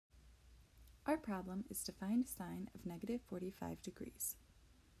Our problem is to find sine of negative 45 degrees.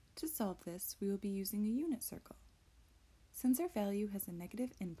 To solve this, we will be using a unit circle. Since our value has a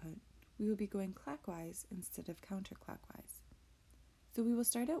negative input, we will be going clockwise instead of counterclockwise. So we will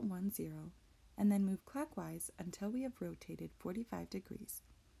start at 1, 0, and then move clockwise until we have rotated 45 degrees,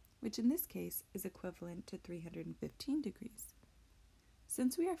 which in this case is equivalent to 315 degrees.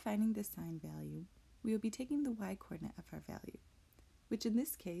 Since we are finding the sine value, we will be taking the y-coordinate of our value, which in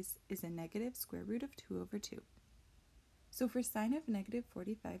this case is a negative square root of 2 over 2. So for sine of negative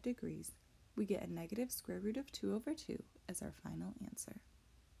 45 degrees, we get a negative square root of 2 over 2 as our final answer.